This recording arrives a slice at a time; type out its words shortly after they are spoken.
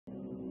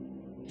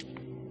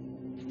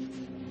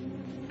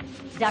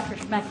Dr.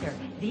 Schmechter,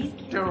 these...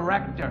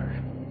 Director.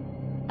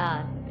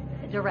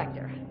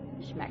 Director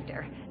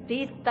Schmechter.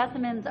 These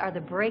specimens are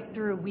the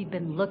breakthrough we've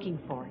been looking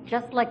for,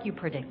 just like you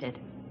predicted.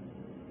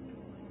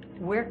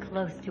 We're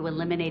close to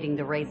eliminating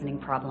the raisoning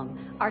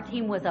problem. Our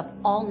team was up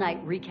all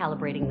night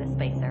recalibrating the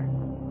spacer.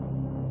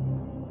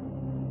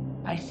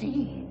 I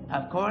see.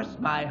 Of course,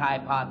 my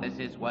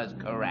hypothesis was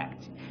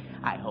correct.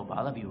 I hope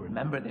all of you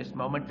remember this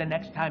moment the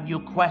next time you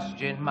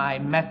question my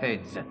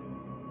methods.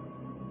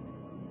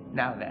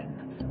 Now then,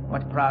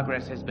 what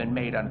progress has been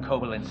made on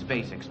covalent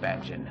space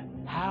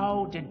expansion?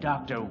 How did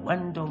Dr.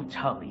 Wendell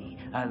Tully,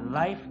 a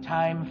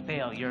lifetime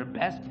failure,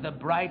 best the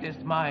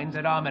brightest minds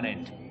at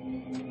Ominent?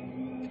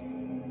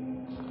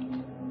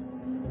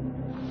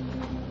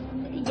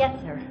 Yes,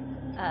 sir.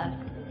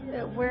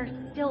 We're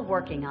still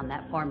working on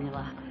that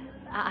formula.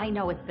 I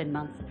know it's been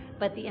months,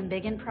 but the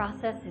Embiggen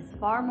process is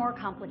far more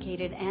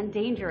complicated and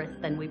dangerous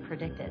than we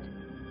predicted.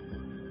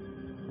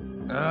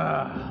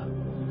 Ugh.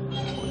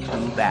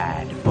 Too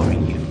bad for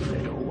you,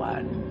 little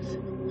ones.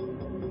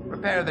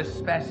 Prepare the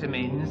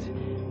specimens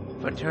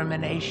for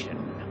termination.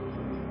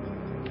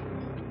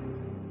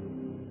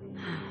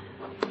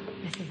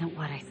 This isn't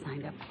what I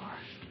signed up for.